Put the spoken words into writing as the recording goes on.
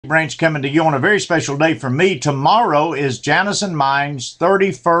Branch coming to you on a very special day for me. Tomorrow is Janice and mine's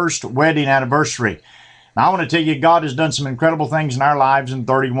 31st wedding anniversary. Now, I want to tell you, God has done some incredible things in our lives in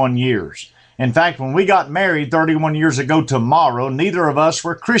 31 years. In fact, when we got married 31 years ago tomorrow, neither of us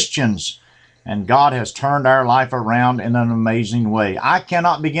were Christians. And God has turned our life around in an amazing way. I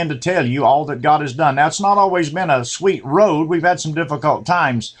cannot begin to tell you all that God has done. Now, it's not always been a sweet road. We've had some difficult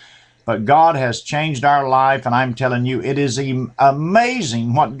times. But God has changed our life, and I'm telling you, it is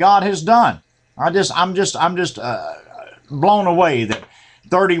amazing what God has done. I'm just blown away that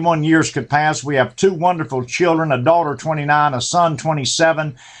 31 years could pass. We have two wonderful children, a daughter 29, a son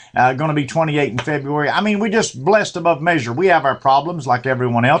 27, going to be 28 in February. I mean, we're just blessed above measure. We have our problems like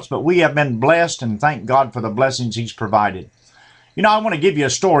everyone else, but we have been blessed, and thank God for the blessings He's provided. You know, I want to give you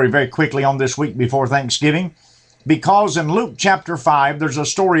a story very quickly on this week before Thanksgiving. Because in Luke chapter 5, there's a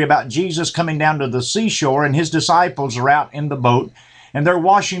story about Jesus coming down to the seashore, and His disciples are out in the boat, and they're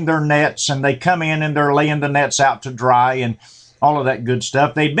washing their nets, and they come in and they're laying the nets out to dry and all of that good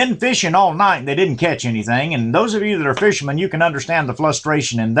stuff. They'd been fishing all night, and they didn't catch anything. And those of you that are fishermen, you can understand the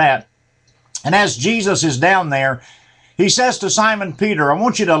frustration in that. And as Jesus is down there, He says to Simon Peter, I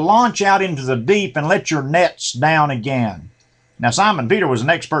want you to launch out into the deep and let your nets down again. Now, Simon Peter was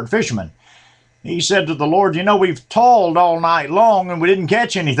an expert fisherman. He said to the Lord, you know, we've toiled all night long and we didn't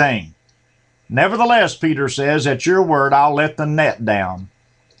catch anything. Nevertheless, Peter says, at your word, I'll let the net down.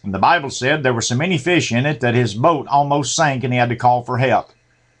 And the Bible said there were so many fish in it that his boat almost sank and he had to call for help.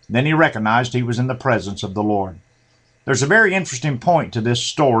 Then he recognized he was in the presence of the Lord. There's a very interesting point to this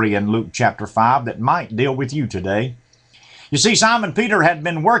story in Luke chapter 5 that might deal with you today. You see, Simon Peter had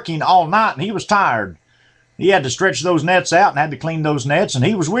been working all night and he was tired. He had to stretch those nets out and had to clean those nets, and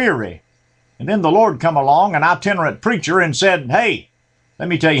he was weary. And then the Lord come along, an itinerant preacher, and said, hey, let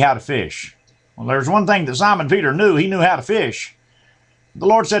me tell you how to fish. Well, there's one thing that Simon Peter knew. He knew how to fish. The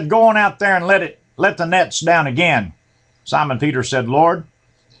Lord said, go on out there and let the nets down again. Simon Peter said, Lord,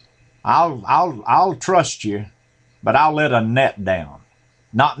 I'll trust you, but I'll let a net down.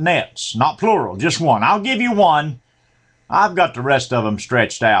 Not nets, not plural, just one. I'll give you one. I've got the rest of them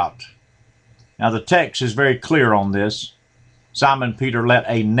stretched out. Now, the text is very clear on this. Simon Peter let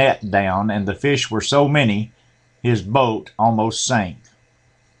a net down, and the fish were so many, his boat almost sank.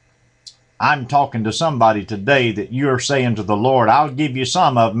 I'm talking to somebody today that you're saying to the Lord, I'll give you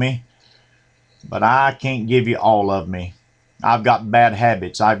some of me, but I can't give you all of me. I've got bad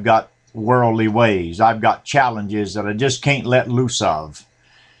habits. I've got worldly ways. I've got challenges that I just can't let loose of.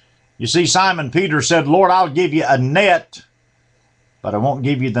 You see, Simon Peter said, Lord, I'll give you a net, but I won't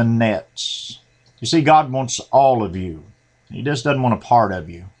give you the nets. You see, God wants all of you. He just doesn't want a part of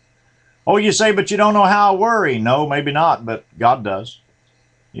you. Oh, you say, but you don't know how I worry. No, maybe not, but God does.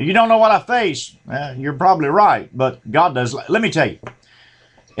 You don't know what I face. You're probably right, but God does. Let me tell you,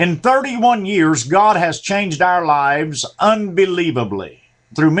 in 31 years, God has changed our lives unbelievably.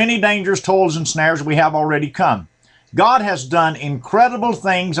 Through many dangers, toils, and snares we have already come. God has done incredible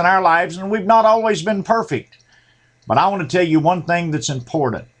things in our lives, and we've not always been perfect. But I want to tell you one thing that's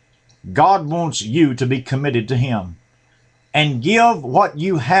important. God wants you to be committed to Him. And give what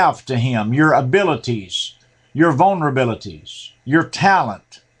you have to Him, your abilities, your vulnerabilities, your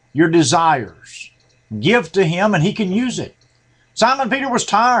talent, your desires. Give to Him and He can use it. Simon Peter was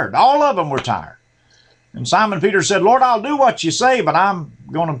tired. All of them were tired. And Simon Peter said, Lord, I'll do what you say, but I'm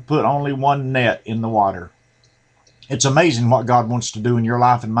going to put only one net in the water. It's amazing what God wants to do in your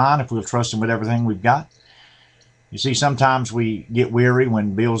life and mine if we'll trust Him with everything we've got. You see, sometimes we get weary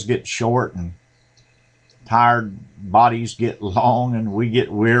when bills get short and tired bodies get long, and we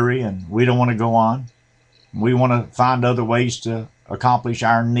get weary and we don't want to go on. We want to find other ways to accomplish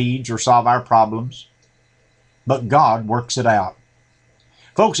our needs or solve our problems. But God works it out.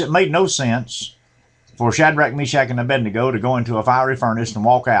 Folks, it made no sense for Shadrach, Meshach, and Abednego to go into a fiery furnace and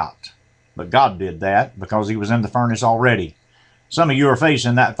walk out. But God did that because He was in the furnace already. Some of you are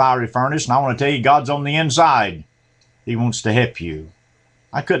facing that fiery furnace, and I want to tell you, God's on the inside. He wants to help you.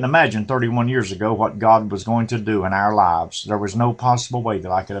 I couldn't imagine 31 years ago what God was going to do in our lives. There was no possible way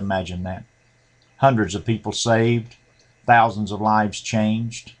that I could imagine that. Hundreds of people saved, thousands of lives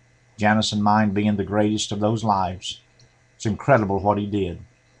changed, Janice and mine being the greatest of those lives. It's incredible what He did.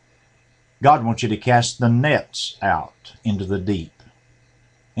 God wants you to cast the nets out into the deep,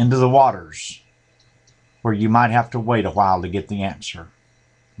 into the waters, where you might have to wait a while to get the answer.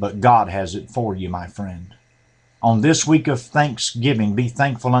 But God has it for you, my friend. On this week of Thanksgiving, be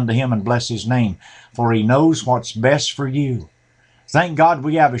thankful unto Him and bless His name, for He knows what's best for you. Thank God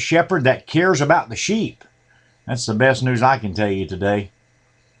we have a shepherd that cares about the sheep. That's the best news I can tell you today.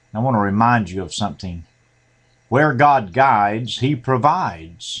 I want to remind you of something. Where God guides, He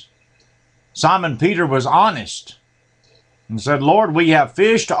provides. Simon Peter was honest and said, Lord, we have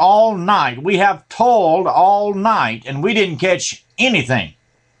fished all night. We have toiled all night, and we didn't catch anything.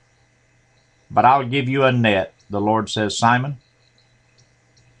 But I'll give you a net. The Lord says, Simon,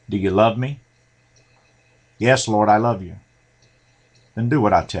 do you love me? Yes, Lord, I love you. Then do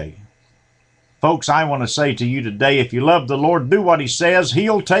what I tell you. Folks, I want to say to you today, if you love the Lord, do what He says.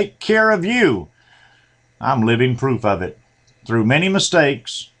 He'll take care of you. I'm living proof of it. Through many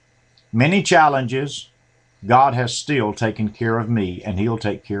mistakes, many challenges, God has still taken care of me, and He'll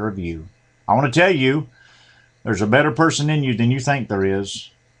take care of you. I want to tell you, there's a better person in you than you think there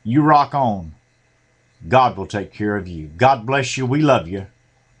is. You rock on. God will take care of you. God bless you. We love you.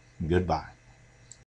 Goodbye.